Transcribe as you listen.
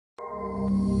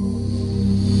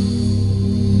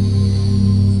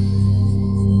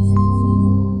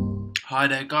Hi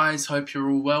there guys, hope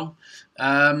you're all well.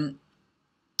 I'm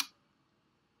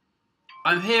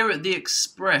here at the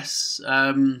Express,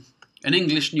 an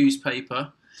English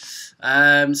newspaper.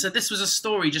 So this was a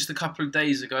story just a couple of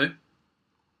days ago.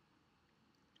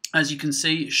 As you can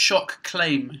see, shock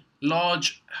claim.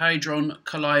 Large Hadron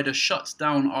Collider shuts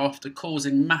down after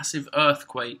causing massive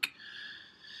earthquake.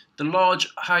 The Large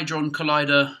Hadron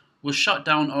Collider was shut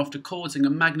down after causing a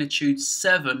magnitude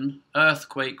 7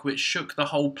 earthquake which shook the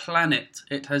whole planet.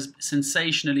 It has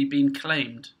sensationally been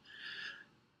claimed.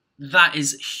 That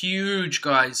is huge,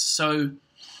 guys. So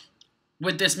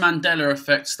with this Mandela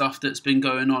effect stuff that's been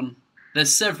going on,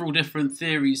 there's several different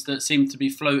theories that seem to be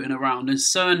floating around, and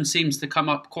CERN seems to come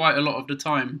up quite a lot of the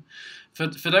time. For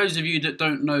those of you that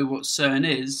don't know what CERN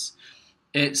is,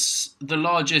 it's the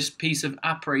largest piece of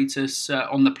apparatus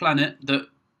on the planet that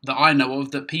I know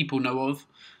of, that people know of.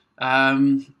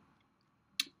 And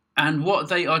what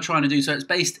they are trying to do, so it's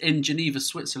based in Geneva,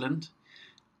 Switzerland,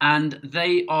 and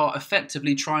they are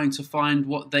effectively trying to find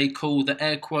what they call the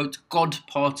air quote God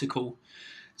particle.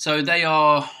 So they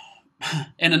are,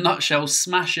 in a nutshell,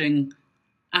 smashing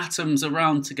atoms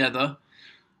around together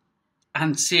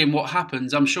and seeing what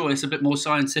happens. I'm sure it's a bit more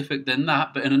scientific than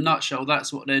that, but in a nutshell,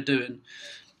 that's what they're doing.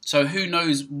 So who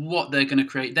knows what they're going to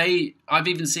create. I've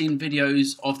even seen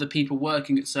videos of the people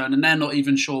working at CERN, and they're not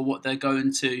even sure what they're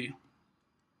going to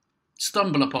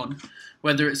stumble upon.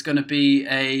 Whether it's going to be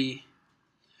a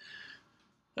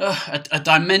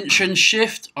dimension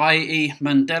shift, i.e.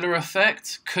 Mandela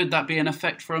effect. Could that be an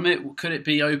effect from it? Could it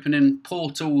be opening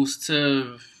portals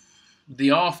to the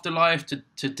afterlife,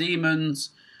 to demons?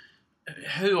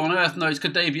 Who on earth knows?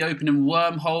 Could they be opening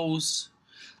wormholes?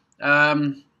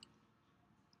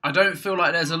 I don't feel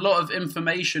like there's a lot of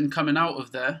information coming out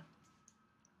of there,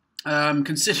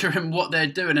 considering what they're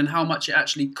doing and how much it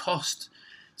actually cost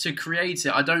to create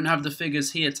it. I don't have the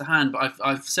figures here to hand, but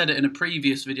I've said it in a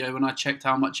previous video when I checked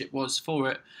how much it was for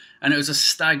it, and it was a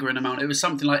staggering amount. It was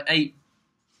something like $8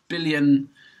 billion,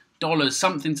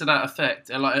 something to that effect,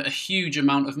 like a huge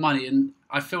amount of money, and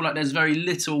I feel like there's very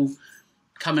little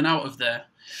coming out of there.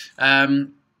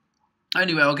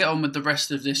 Anyway, I'll get on with the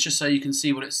rest of this just so you can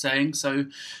see what it's saying. So,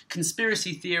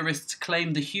 conspiracy theorists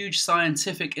claim the huge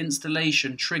scientific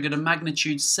installation triggered a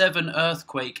magnitude 7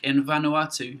 earthquake in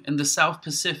Vanuatu in the South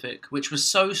Pacific, which was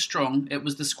so strong it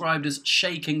was described as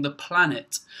shaking the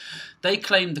planet. They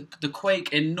claim the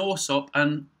quake in Norsop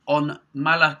and on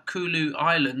Malakulu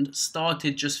Island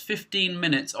started just 15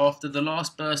 minutes after the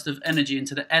last burst of energy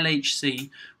into the LHC,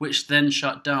 which then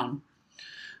shut down.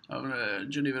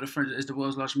 Geneva, the French is the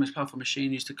world's largest, most powerful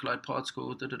machine used to collide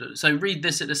particles. So read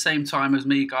this at the same time as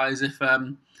me, guys. If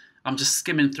I'm just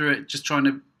skimming through it, just trying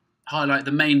to highlight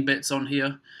the main bits on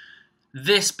here.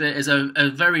 This bit is a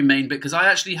very main bit because I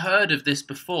actually heard of this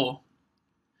before,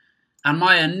 and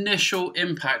my initial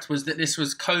impact was that this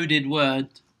was coded word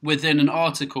within an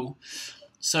article.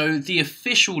 So the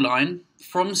official line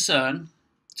from CERN,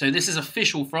 so this is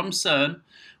official from CERN,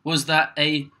 was that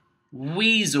a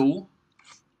weasel.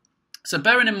 So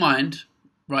bearing in mind,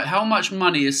 right, how much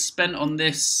money is spent on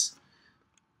this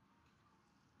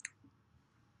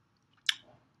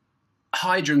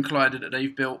Hadron Collider that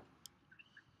they've built,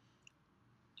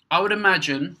 I would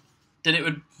imagine that it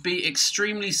would be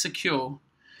extremely secure.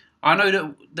 I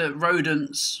know that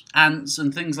rodents, ants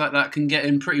and things like that can get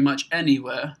in pretty much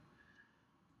anywhere,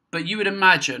 but you would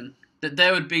imagine that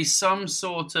there would be some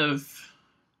sort of,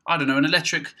 I don't know, an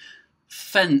electric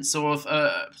fence or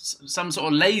some sort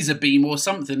of laser beam or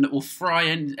something that will fry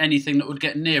anything that would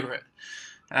get near it.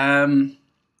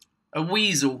 A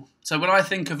weasel. So when I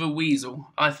think of a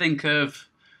weasel, I think of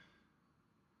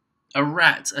a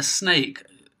rat, a snake.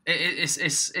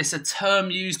 It's a term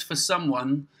used for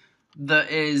someone that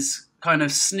is kind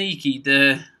of sneaky.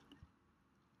 They'll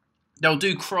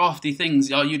do crafty things.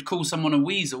 You'd call someone a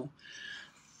weasel.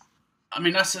 I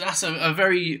mean, that's a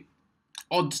very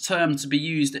odd term to be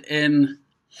used in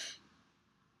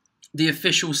the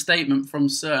official statement from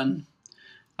CERN.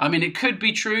 I mean, it could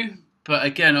be true, but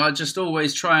again, I just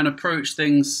always try and approach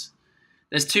things.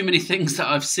 There's too many things that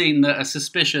I've seen that are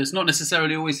suspicious, not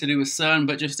necessarily always to do with CERN,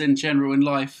 but just in general in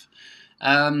life.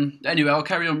 Anyway, I'll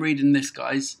carry on reading this,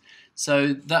 guys. So,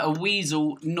 that a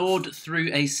weasel gnawed through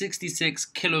a 66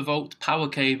 kilovolt power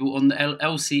cable on the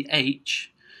LCH,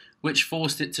 which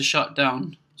forced it to shut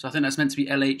down. So I think that's meant to be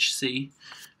LHC.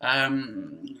 I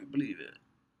believe it.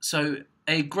 So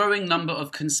a growing number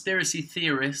of conspiracy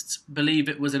theorists believe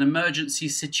it was an emergency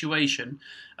situation.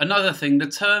 Another thing, the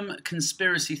term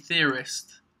conspiracy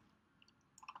theorist,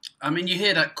 I mean, you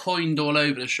hear that coined all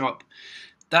over the shop.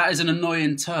 That is an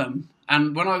annoying term.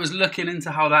 And when I was looking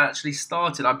into how that actually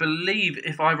started, I believe,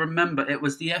 if I remember, it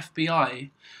was the FBI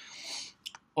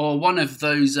or one of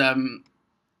those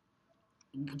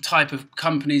type of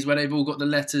companies where they've all got the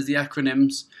letters, the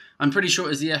acronyms. I'm pretty sure it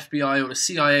was the FBI or the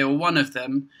CIA or one of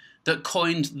them that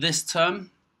coined this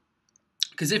term.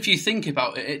 Because if you think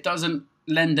about it, it doesn't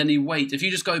lend any weight. If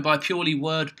you just go by purely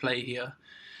wordplay here.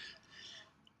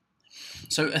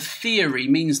 So a theory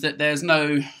means that there's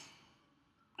no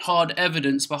hard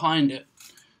evidence behind it.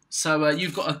 So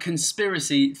you've got a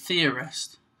conspiracy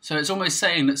theorist. So it's almost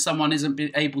saying that someone isn't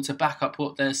able to back up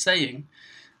what they're saying,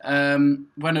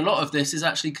 when a lot of this is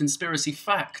actually conspiracy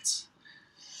facts.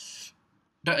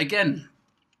 But again,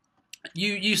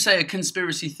 you say a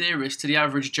conspiracy theorist to the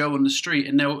average Joe on the street,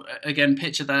 and they'll, again,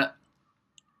 picture that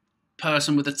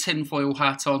person with a tinfoil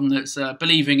hat on that's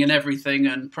believing in everything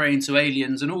and praying to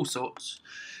aliens and all sorts.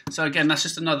 So again, that's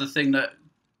just another thing that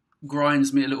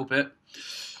grinds me a little bit.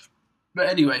 But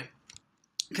anyway,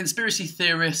 conspiracy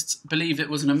theorists believe it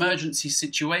was an emergency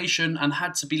situation and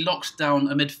had to be locked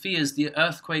down amid fears the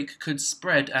earthquake could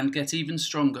spread and get even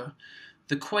stronger.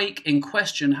 The quake in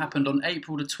question happened on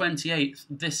April the 28th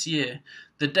this year,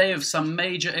 the day of some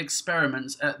major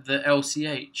experiments at the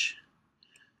LCH.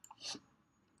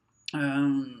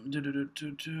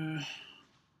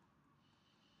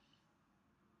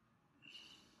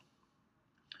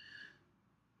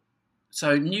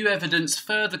 So, new evidence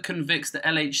further convicts the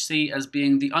LHC as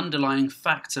being the underlying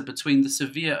factor between the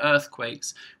severe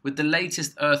earthquakes, with the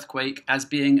latest earthquake as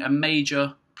being a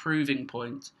major proving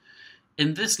point.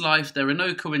 In this life, there are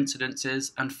no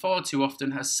coincidences, and far too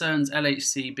often has CERN's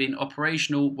LHC been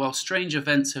operational while strange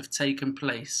events have taken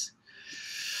place.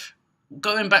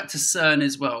 Going back to CERN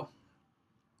as well,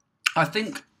 I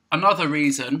think another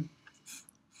reason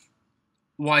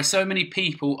why so many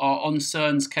people are on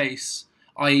CERN's case,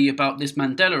 i.e. about this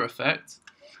Mandela effect,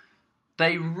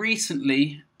 they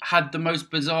recently had the most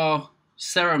bizarre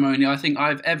ceremony I think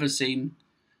I've ever seen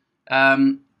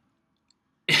in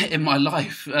my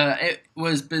life. It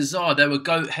was bizarre. There were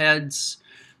goat heads,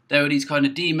 there were these kind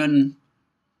of demon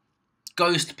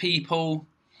ghost people,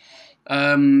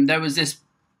 there was this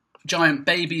giant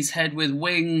baby's head with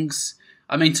wings.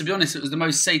 I mean, to be honest, it was the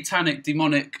most satanic,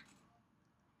 demonic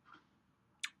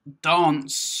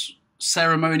dance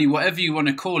ceremony, whatever you want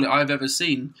to call it, I've ever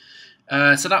seen.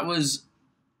 So that was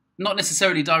not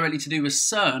necessarily directly to do with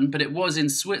CERN, but it was in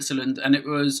Switzerland, and it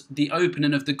was the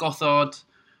opening of the Gotthard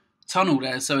tunnel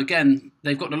there. So again,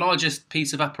 they've got the largest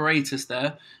piece of apparatus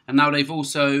there, and now they've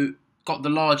also got the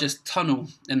largest tunnel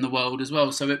in the world as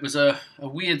well. So it was a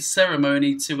weird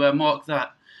ceremony to mark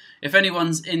that. If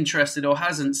anyone's interested or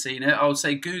hasn't seen it, I would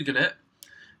say Google it.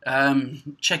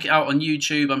 Check it out on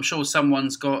YouTube. I'm sure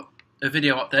someone's got a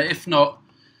video up there. If not,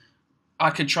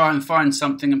 I could try and find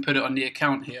something and put it on the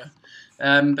account here.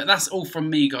 But that's all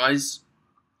from me, guys.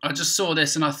 I just saw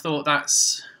this and I thought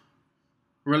that's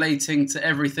relating to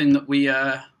everything that we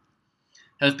have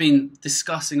been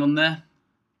discussing on there,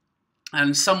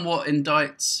 and somewhat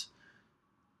indicts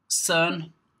CERN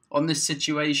on this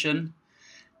situation.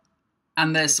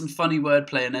 And there's some funny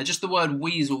wordplay in there. Just the word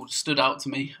weasel stood out to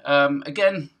me.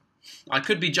 Again, I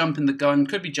could be jumping the gun,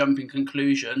 could be jumping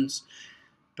conclusions,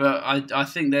 but I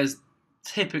think there's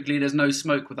no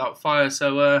smoke without fire.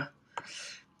 So,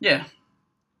 yeah,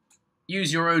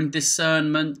 use your own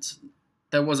discernment.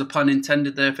 There was a pun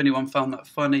intended there, if anyone found that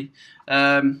funny.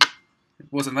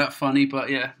 It wasn't that funny, but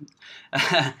yeah.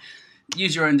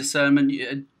 Use your own discernment.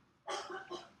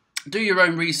 Do your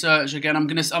own research. Again, I'm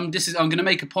gonna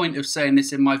make a point of saying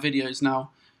this in my videos now.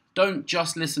 Don't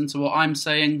just listen to what I'm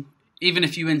saying. Even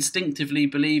if you instinctively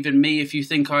believe in me, if you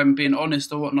think I'm being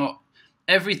honest or whatnot,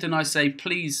 everything I say,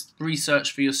 please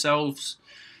research for yourselves.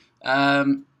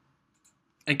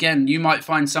 Again, you might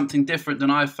find something different than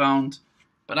I've found,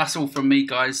 but that's all from me,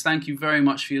 guys. Thank you very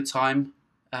much for your time.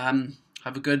 Have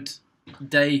a good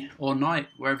day or night,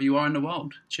 wherever you are in the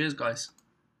world. Cheers, guys.